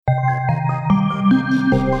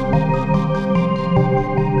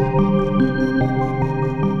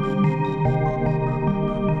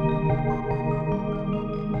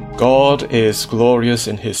God is glorious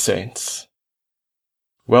in His saints.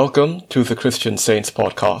 Welcome to the Christian Saints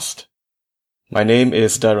Podcast. My name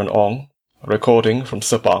is Darren Ong, recording from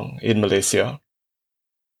Sepang in Malaysia.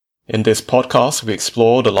 In this podcast, we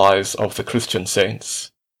explore the lives of the Christian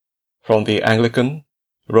saints, from the Anglican,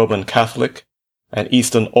 Roman Catholic, and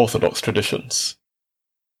Eastern Orthodox traditions.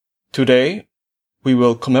 Today, we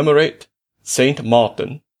will commemorate Saint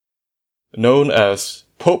Martin, known as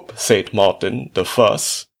Pope Saint Martin I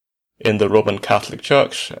in the Roman Catholic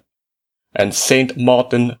Church, and Saint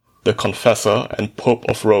Martin the Confessor and Pope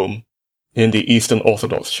of Rome in the Eastern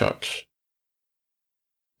Orthodox Church.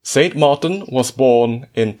 Saint Martin was born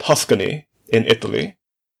in Tuscany in Italy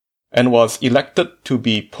and was elected to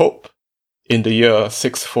be Pope in the year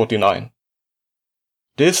 649.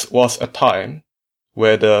 This was a time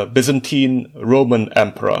where the Byzantine Roman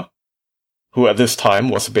Emperor, who at this time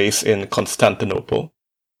was based in Constantinople,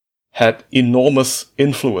 had enormous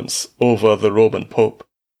influence over the Roman Pope.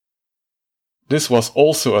 This was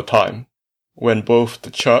also a time when both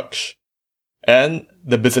the Church and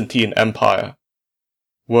the Byzantine Empire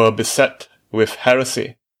were beset with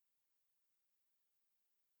heresy.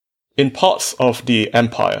 In parts of the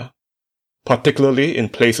empire, particularly in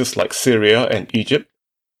places like Syria and Egypt,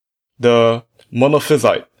 the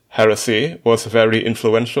Monophysite heresy was very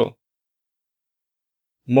influential.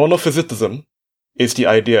 Monophysitism is the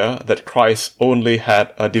idea that Christ only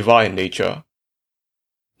had a divine nature,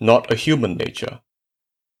 not a human nature.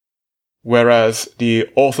 Whereas the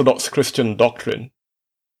Orthodox Christian doctrine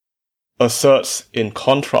asserts in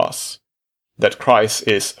contrast that Christ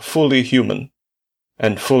is fully human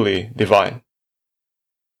and fully divine.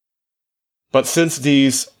 But since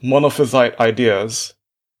these monophysite ideas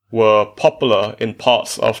were popular in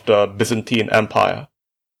parts of the Byzantine Empire,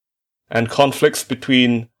 and conflicts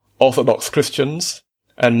between Orthodox Christians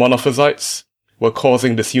and monophysites were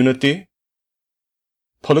causing disunity,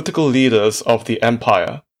 political leaders of the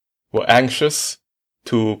empire were anxious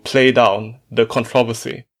to play down the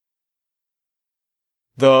controversy.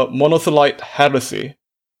 The Monothelite heresy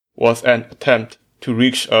was an attempt to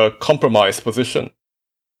reach a compromise position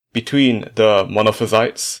between the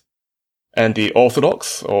monophysites and the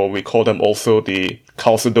Orthodox, or we call them also the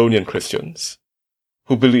Chalcedonian Christians,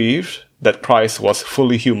 who believed that Christ was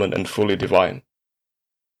fully human and fully divine.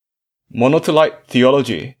 Monothelite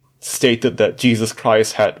theology stated that Jesus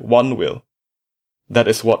Christ had one will. That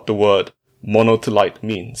is what the word monothelite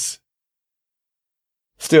means.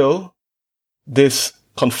 Still, this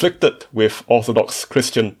conflicted with Orthodox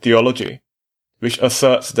Christian theology, which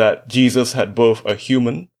asserts that Jesus had both a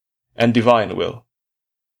human and divine will.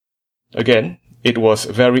 Again, it was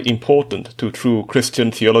very important to true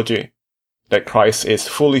Christian theology that Christ is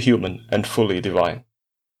fully human and fully divine.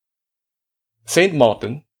 Saint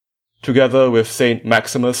Martin, together with Saint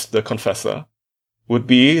Maximus the Confessor, would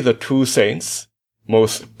be the two saints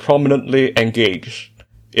most prominently engaged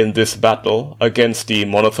in this battle against the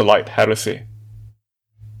monothelite heresy.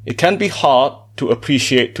 It can be hard to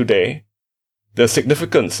appreciate today the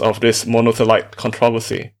significance of this monothelite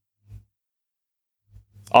controversy.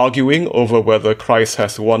 Arguing over whether Christ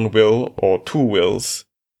has one will or two wills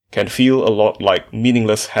can feel a lot like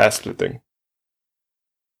meaningless hair-splitting.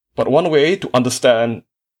 But one way to understand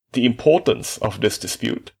the importance of this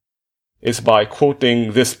dispute is by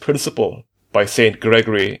quoting this principle by Saint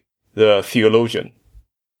Gregory the theologian.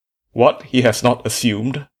 What he has not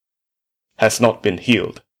assumed has not been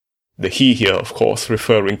healed. The he here, of course,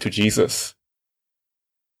 referring to Jesus.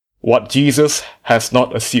 What Jesus has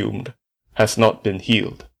not assumed has not been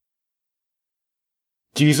healed.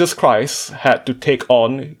 Jesus Christ had to take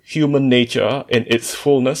on human nature in its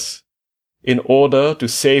fullness in order to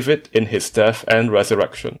save it in his death and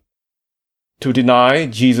resurrection. To deny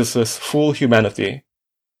Jesus' full humanity,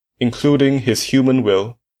 including his human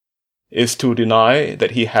will, is to deny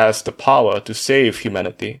that he has the power to save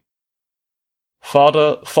humanity.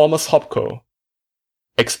 Father Thomas Hopko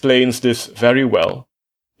explains this very well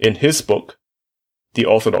in his book, The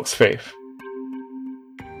Orthodox Faith.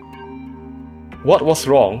 What was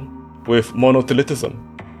wrong with monothelitism?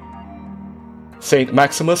 Saint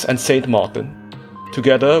Maximus and Saint Martin,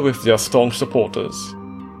 together with their staunch supporters,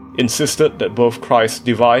 insisted that both Christ's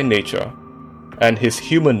divine nature and his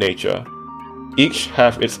human nature each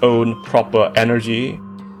have its own proper energy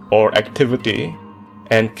or activity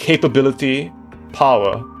and capability,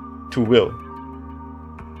 power to will.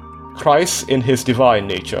 Christ in his divine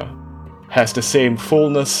nature has the same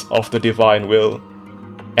fullness of the divine will,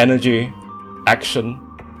 energy, action,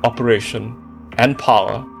 operation, and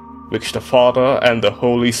power, which the Father and the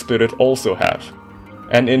Holy Spirit also have.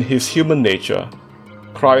 And in his human nature,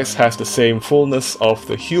 Christ has the same fullness of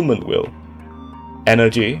the human will,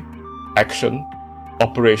 energy, action,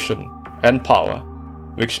 operation, and power,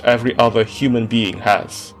 which every other human being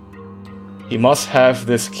has. He must have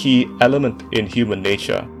this key element in human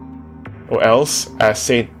nature, or else, as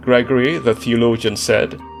Saint Gregory the theologian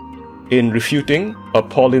said, in refuting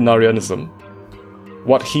Apollinarianism,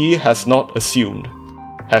 what he has not assumed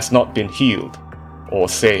has not been healed or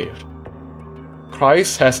saved.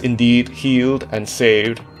 Christ has indeed healed and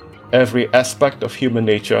saved every aspect of human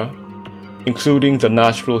nature, including the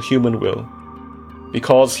natural human will,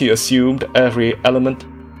 because he assumed every element,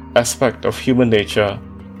 aspect of human nature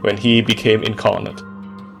when he became incarnate.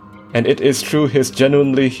 And it is through his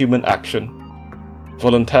genuinely human action,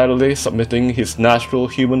 voluntarily submitting his natural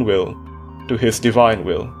human will to his divine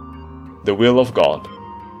will, the will of God,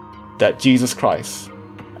 that Jesus Christ,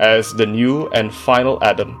 as the new and final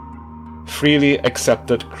Adam, freely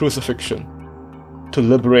accepted crucifixion to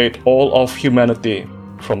liberate all of humanity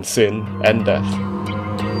from sin and death.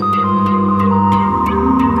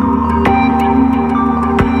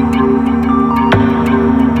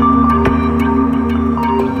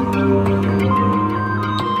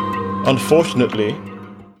 Unfortunately,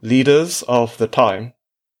 leaders of the time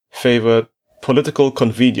favored political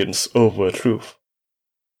convenience over truth.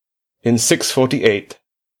 In 648,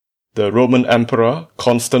 the Roman Emperor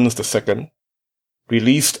Constans II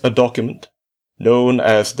released a document known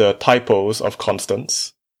as the Typos of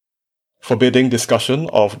Constance, forbidding discussion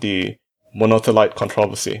of the Monothelite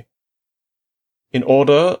controversy. In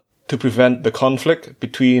order to prevent the conflict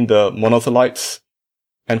between the Monothelites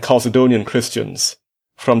and Chalcedonian Christians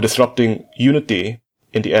from disrupting unity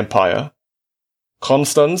in the empire,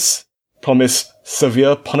 Constans promised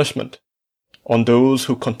severe punishment on those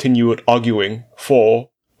who continued arguing for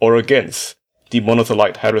or against the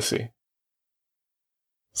Monothelite heresy.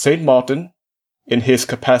 Saint Martin, in his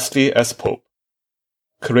capacity as Pope,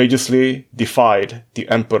 courageously defied the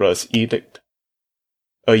emperor's edict.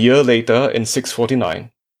 A year later, in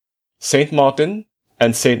 649, Saint Martin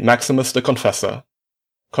and Saint Maximus the Confessor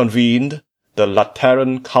convened the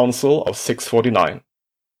Lateran Council of 649,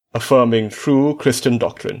 affirming true Christian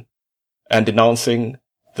doctrine and denouncing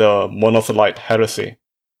the Monothelite heresy.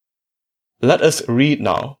 Let us read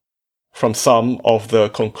now from some of the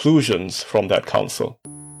conclusions from that council.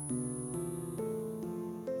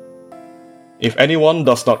 If anyone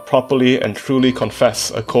does not properly and truly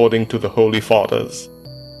confess according to the Holy Fathers,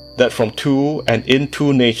 that from two and in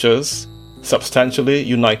two natures, substantially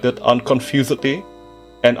united unconfusedly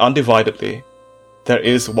and undividedly, there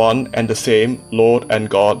is one and the same Lord and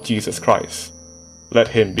God Jesus Christ, let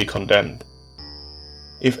him be condemned.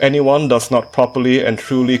 If anyone does not properly and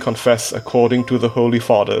truly confess according to the Holy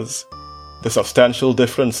Fathers, the substantial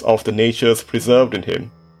difference of the natures preserved in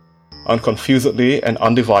him, unconfusedly and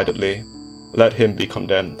undividedly, let him be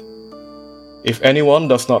condemned. If anyone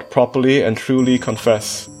does not properly and truly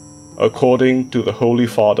confess, according to the Holy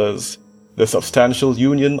Fathers, the substantial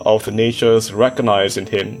union of the natures recognized in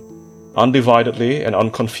him, undividedly and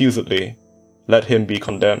unconfusedly, let him be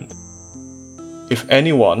condemned. If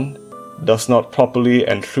anyone does not properly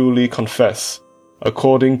and truly confess,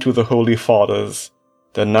 according to the Holy Fathers,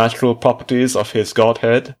 the natural properties of his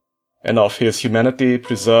Godhead and of his humanity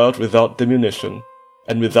preserved without diminution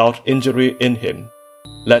and without injury in him,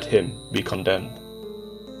 let him be condemned.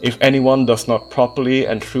 If anyone does not properly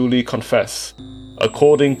and truly confess,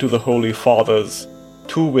 according to the Holy Fathers,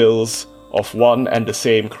 two wills of one and the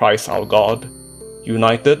same Christ our God,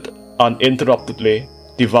 united uninterruptedly,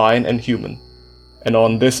 divine and human, and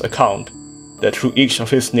on this account, that through each of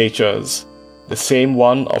his natures, the same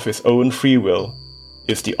one of his own free will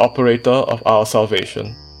is the operator of our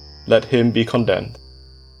salvation, let him be condemned.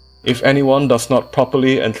 If anyone does not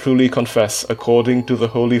properly and truly confess according to the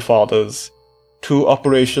Holy Fathers, two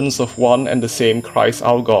operations of one and the same Christ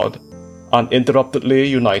our God, uninterruptedly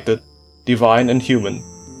united, divine and human,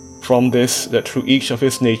 from this that through each of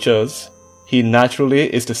his natures, he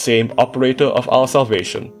naturally is the same operator of our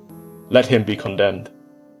salvation, let him be condemned.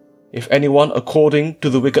 If anyone according to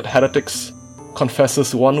the wicked heretics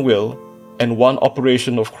confesses one will and one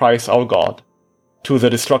operation of Christ our God, to the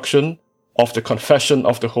destruction of the confession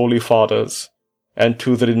of the Holy Fathers, and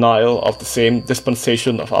to the denial of the same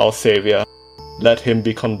dispensation of our Saviour, let him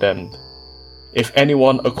be condemned. If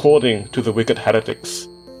anyone according to the wicked heretics,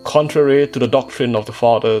 contrary to the doctrine of the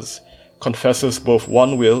Fathers, confesses both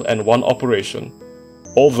one will and one operation,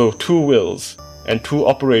 although two wills and two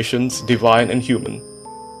operations, divine and human,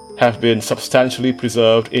 have been substantially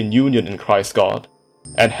preserved in union in Christ God,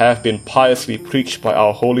 and have been piously preached by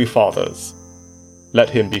our holy fathers, let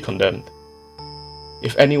him be condemned.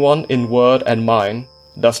 If anyone in word and mind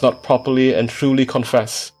does not properly and truly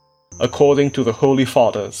confess, according to the holy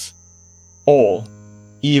fathers, all,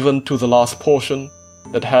 even to the last portion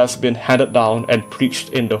that has been handed down and preached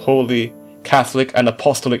in the holy, Catholic and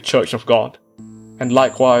Apostolic Church of God, and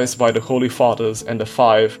likewise by the holy fathers and the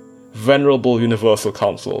 5 venerable universal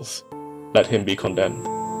councils, let him be condemned.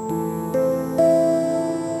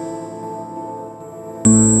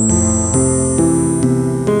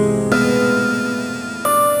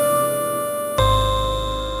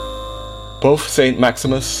 Both Saint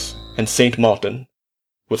Maximus and Saint Martin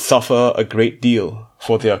would suffer a great deal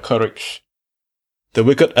for their courage. The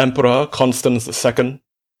wicked Emperor Constans II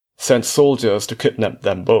sent soldiers to kidnap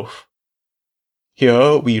them both.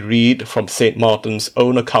 Here we read from Saint Martin's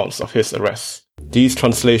own accounts of his arrest. These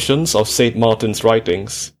translations of Saint Martin's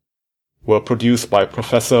writings were produced by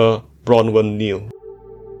Professor Bronwen Neale.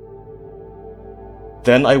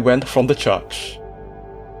 Then I went from the church,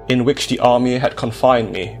 in which the army had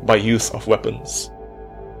confined me by use of weapons,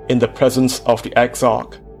 in the presence of the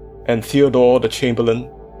Exarch and Theodore the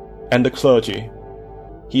Chamberlain and the clergy.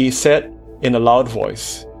 He said in a loud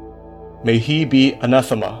voice, "May he be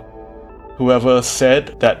anathema, whoever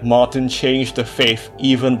said that Martin changed the faith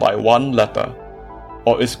even by one letter,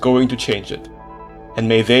 or is going to change it, and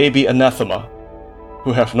may they be anathema,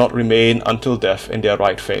 who have not remained until death in their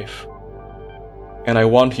right faith. And I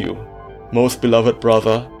want you, most beloved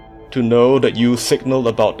brother, to know that you signal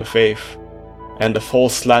about the faith, and the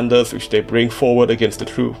false slanders which they bring forward against the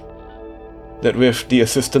truth, that with the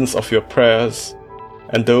assistance of your prayers,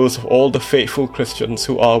 and those of all the faithful Christians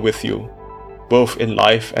who are with you, both in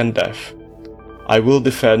life and death, I will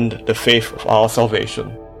defend the faith of our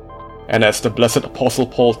salvation. And as the blessed Apostle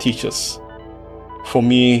Paul teaches, for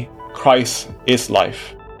me Christ is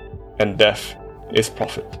life, and death is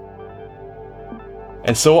profit."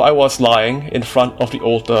 And so I was lying in front of the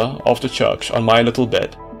altar of the church on my little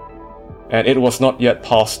bed, and it was not yet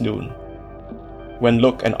past noon, when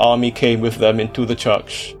look, an army came with them into the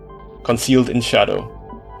church, concealed in shadow,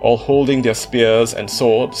 all holding their spears and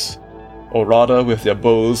swords, or rather with their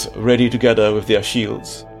bows ready together with their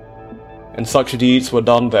shields. And such deeds were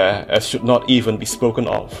done there as should not even be spoken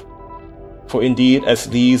of. For indeed as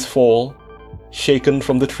these fall, shaken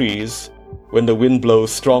from the trees, when the wind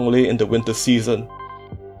blows strongly in the winter season,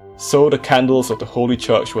 so the candles of the Holy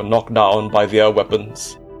Church were knocked down by their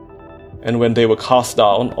weapons, and when they were cast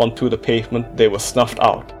down onto the pavement they were snuffed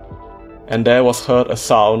out, and there was heard a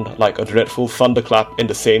sound like a dreadful thunderclap in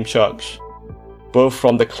the same church, both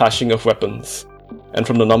from the clashing of weapons, and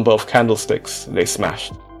from the number of candlesticks they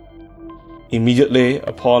smashed. Immediately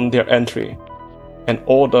upon their entry, an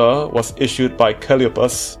order was issued by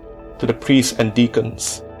Cleopas to the priests and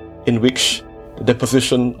deacons, in which the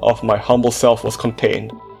deposition of my humble self was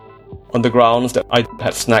contained, on the grounds that I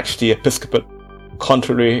had snatched the episcopate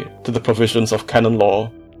contrary to the provisions of canon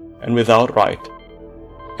law and without right,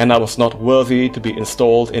 and I was not worthy to be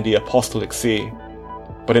installed in the apostolic see,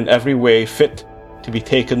 but in every way fit to be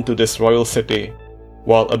taken to this royal city,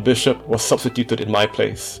 while a bishop was substituted in my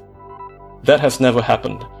place. That has never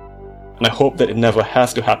happened, and I hope that it never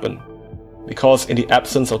has to happen, because in the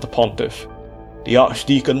absence of the pontiff, the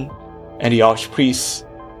archdeacon and the archpriest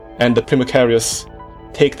and the primicarius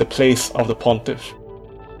take the place of the pontiff.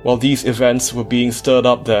 While these events were being stirred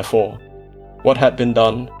up, therefore, what had been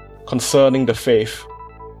done concerning the faith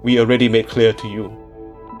we already made clear to you.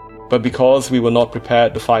 But because we were not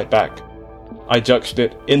prepared to fight back, I judged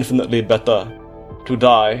it infinitely better to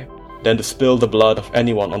die than to spill the blood of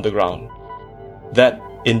anyone on the ground. That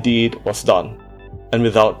indeed was done, and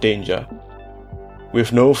without danger,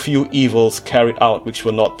 with no few evils carried out which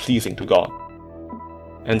were not pleasing to God.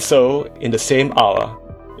 And so, in the same hour,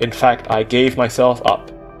 in fact, I gave myself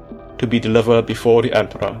up to be delivered before the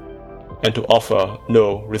emperor, and to offer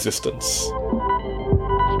no resistance.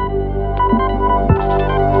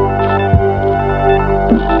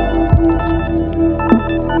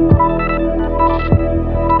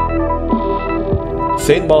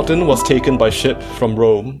 Saint Martin was taken by ship from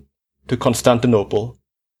Rome to Constantinople,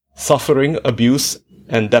 suffering abuse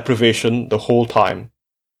and deprivation the whole time.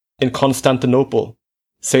 In Constantinople,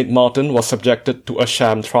 Saint Martin was subjected to a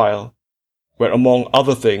sham trial, where among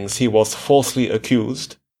other things he was falsely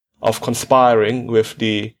accused of conspiring with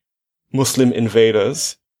the Muslim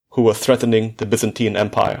invaders who were threatening the Byzantine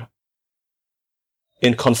Empire.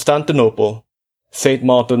 In Constantinople, Saint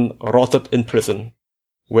Martin rotted in prison,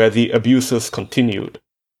 where the abuses continued.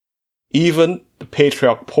 Even the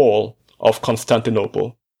Patriarch Paul of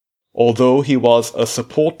Constantinople, although he was a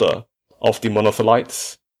supporter of the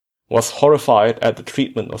Monothelites, was horrified at the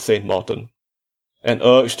treatment of Saint Martin, and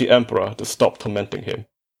urged the emperor to stop tormenting him.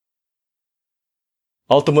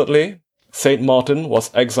 Ultimately, Saint Martin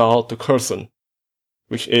was exiled to Kherson,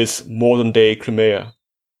 which is modern-day Crimea.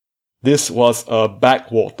 This was a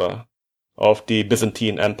backwater of the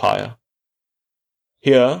Byzantine Empire.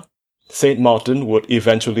 Here, Saint Martin would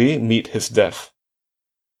eventually meet his death.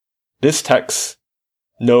 This text,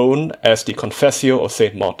 known as the Confessio of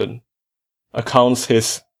Saint Martin, accounts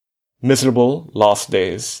his miserable last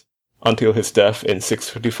days until his death in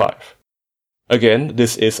 655. Again,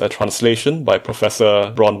 this is a translation by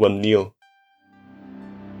Professor Bronwyn Neal.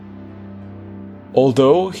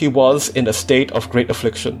 Although he was in a state of great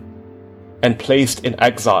affliction and placed in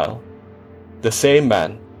exile, the same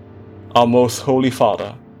man, our most Holy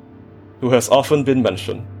Father, who has often been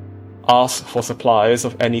mentioned, asked for supplies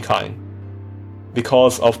of any kind,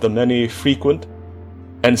 because of the many frequent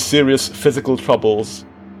and serious physical troubles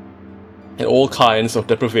and all kinds of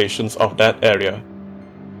deprivations of that area,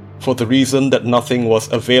 for the reason that nothing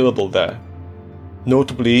was available there,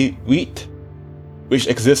 notably wheat, which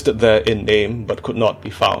existed there in name but could not be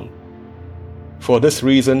found. For this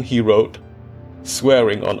reason he wrote,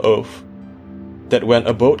 swearing on oath, that when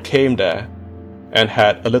a boat came there and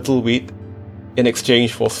had a little wheat in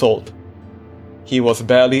exchange for salt, he was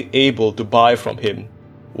barely able to buy from him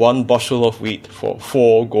 1 bushel of wheat for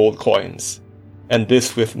 4 gold coins, and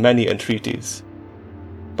this with many entreaties.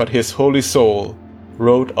 But his holy soul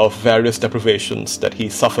wrote of various deprivations that he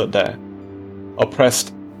suffered there,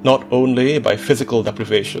 oppressed not only by physical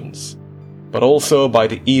deprivations, but also by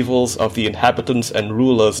the evils of the inhabitants and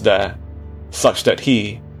rulers there, such that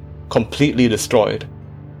he, completely destroyed,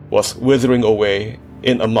 was withering away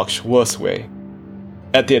in a much worse way,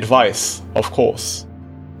 at the advice, of course,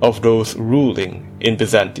 of those ruling in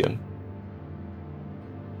Byzantium.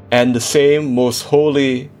 And the same most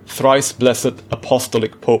holy, thrice-blessed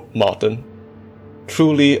apostolic Pope Martin,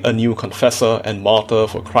 truly a new confessor and martyr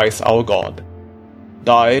for Christ our God,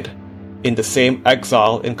 died in the same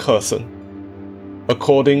exile in Kherson,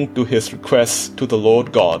 according to his request to the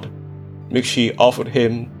Lord God, which he offered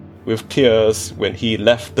him with tears when he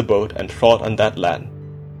left the boat and trod on that land.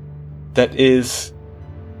 That is,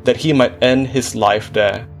 that he might end his life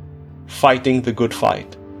there, fighting the good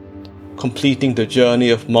fight, completing the journey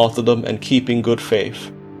of martyrdom and keeping good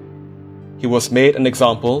faith. He was made an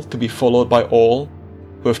example to be followed by all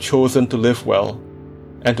who have chosen to live well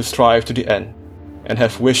and to strive to the end, and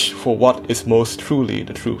have wished for what is most truly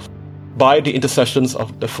the truth. By the intercessions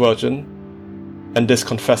of the Virgin and this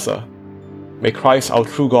confessor, may Christ our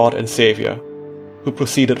true God and Saviour, who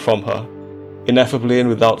proceeded from her, ineffably and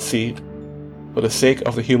without seed, for the sake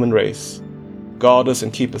of the human race, guard us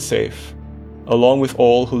and keep us safe, along with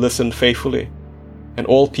all who listen faithfully, and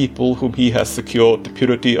all people whom he has secured the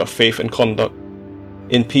purity of faith and conduct,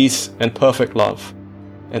 in peace and perfect love,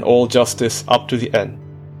 and all justice up to the end.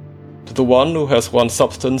 To the one who has one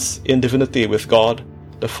substance in divinity with God,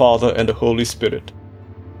 the Father and the Holy Spirit,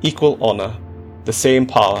 equal honor, the same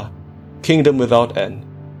power, kingdom without end,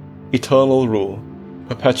 eternal rule,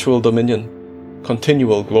 perpetual dominion,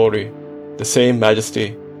 continual glory, the same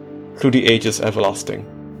majesty, through the ages everlasting.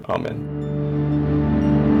 Amen.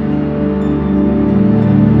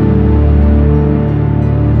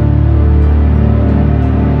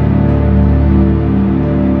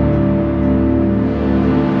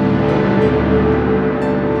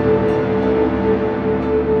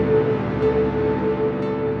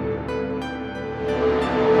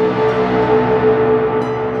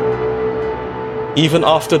 Even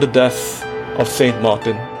after the death of Saint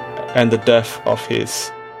Martin and the death of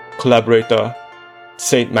his collaborator,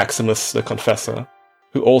 Saint Maximus the Confessor,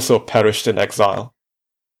 who also perished in exile,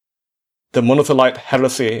 the Monothelite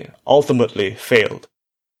heresy ultimately failed.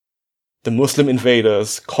 The Muslim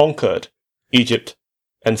invaders conquered Egypt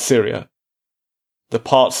and Syria, the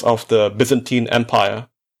parts of the Byzantine Empire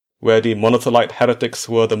where the Monothelite heretics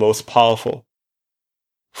were the most powerful.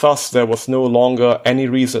 Thus, there was no longer any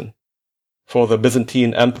reason for the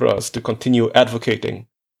Byzantine emperors to continue advocating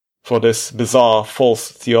for this bizarre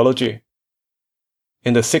false theology.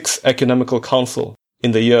 In the Sixth Ecumenical Council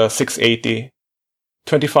in the year 680,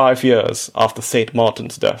 25 years after Saint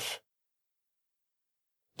Martin's death,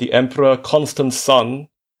 the Emperor Constance's son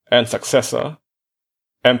and successor,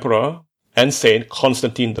 Emperor and Saint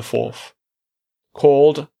Constantine IV,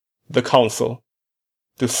 called the council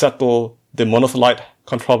to settle the Monothelite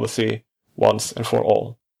controversy once and for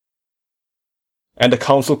all. And the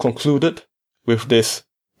council concluded with this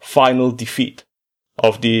final defeat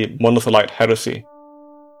of the Monothelite heresy.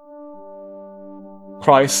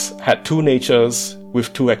 Christ had two natures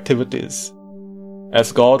with two activities: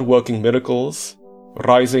 as God working miracles,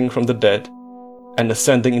 rising from the dead, and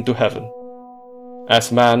ascending into heaven;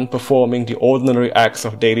 as man performing the ordinary acts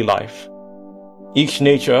of daily life. Each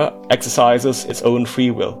nature exercises its own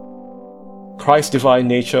free will. Christ's divine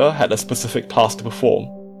nature had a specific task to perform,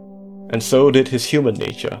 and so did his human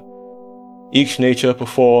nature. Each nature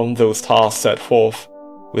performed those tasks set forth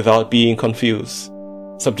without being confused,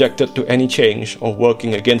 subjected to any change or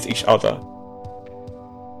working against each other.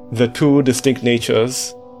 The two distinct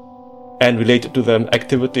natures, and related to them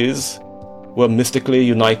activities, were mystically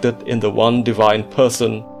united in the one divine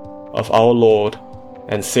person of our Lord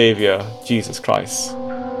and Saviour Jesus Christ.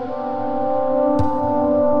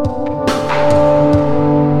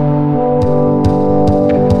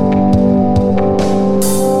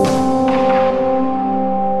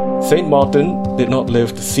 Saint Martin did not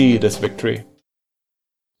live to see this victory,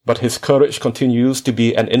 but his courage continues to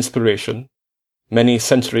be an inspiration many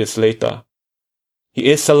centuries later. He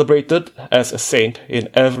is celebrated as a saint in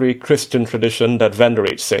every Christian tradition that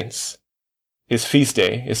venerates saints. His feast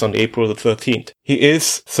day is on April the 13th. He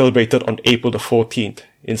is celebrated on April the 14th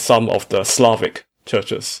in some of the Slavic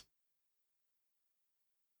churches.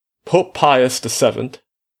 Pope Pius VII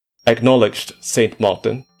acknowledged Saint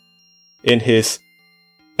Martin in his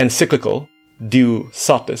encyclical Deus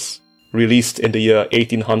Satis, released in the year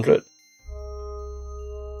 1800.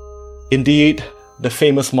 Indeed, the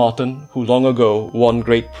famous Martin, who long ago won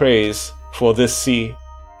great praise for this see,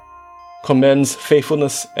 commends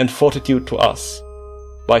faithfulness and fortitude to us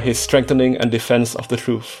by his strengthening and defense of the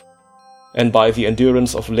truth, and by the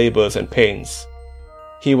endurance of labors and pains.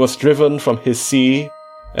 He was driven from his see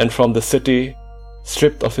and from the city,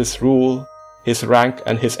 stripped of his rule, his rank,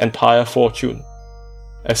 and his entire fortune.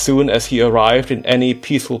 As soon as he arrived in any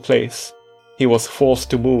peaceful place, he was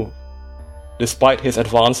forced to move. Despite his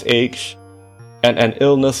advanced age and an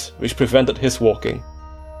illness which prevented his walking,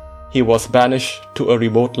 he was banished to a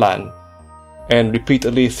remote land and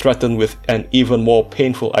repeatedly threatened with an even more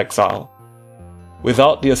painful exile.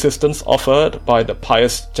 Without the assistance offered by the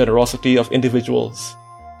pious generosity of individuals,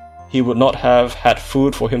 he would not have had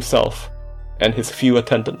food for himself and his few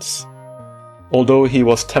attendants. Although he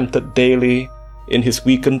was tempted daily in his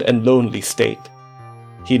weakened and lonely state,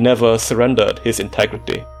 he never surrendered his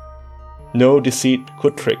integrity. No deceit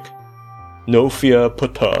could trick, no fear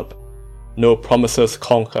perturb, no promises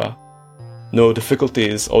conquer, no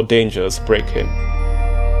difficulties or dangers break him.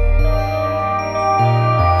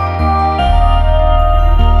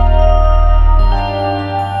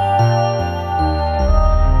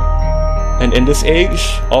 And in this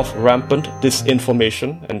age of rampant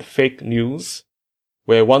disinformation and fake news,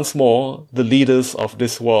 where once more the leaders of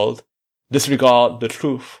this world disregard the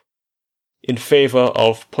truth in favor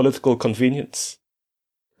of political convenience,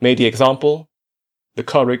 may the example, the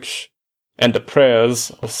courage, and the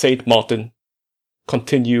prayers of Saint Martin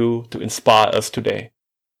continue to inspire us today.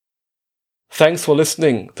 Thanks for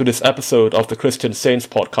listening to this episode of the Christian Saints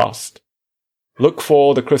Podcast. Look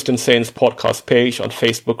for the Christian Saints Podcast page on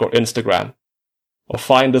Facebook or Instagram, or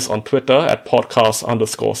find us on Twitter at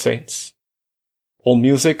podcast_saints. All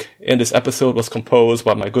music in this episode was composed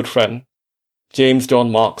by my good friend, James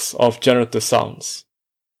John Marks of Generative Sounds.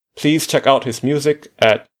 Please check out his music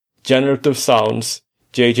at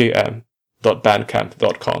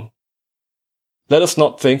generativesoundsjjm.bandcamp.com. Let us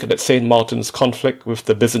not think that Saint Martin's conflict with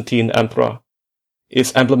the Byzantine emperor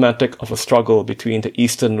is emblematic of a struggle between the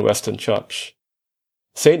Eastern and Western Church.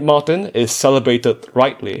 Saint Martin is celebrated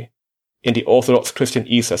rightly in the Orthodox Christian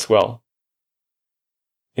East as well.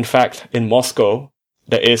 In fact, in Moscow,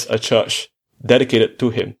 there is a church dedicated to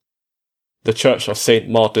him, the Church of Saint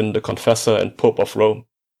Martin the Confessor and Pope of Rome.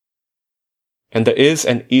 And there is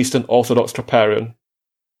an Eastern Orthodox troparion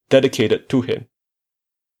dedicated to him.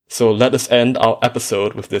 So let us end our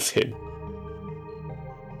episode with this hymn.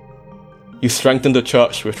 You strengthen the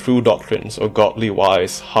Church with true doctrines, O godly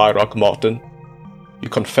wise Hierarch Martin. You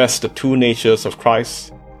confess the two natures of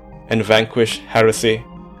Christ and vanquish heresy.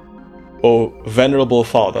 O venerable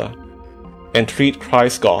Father, entreat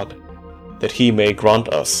Christ God that he may grant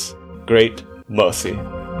us great mercy.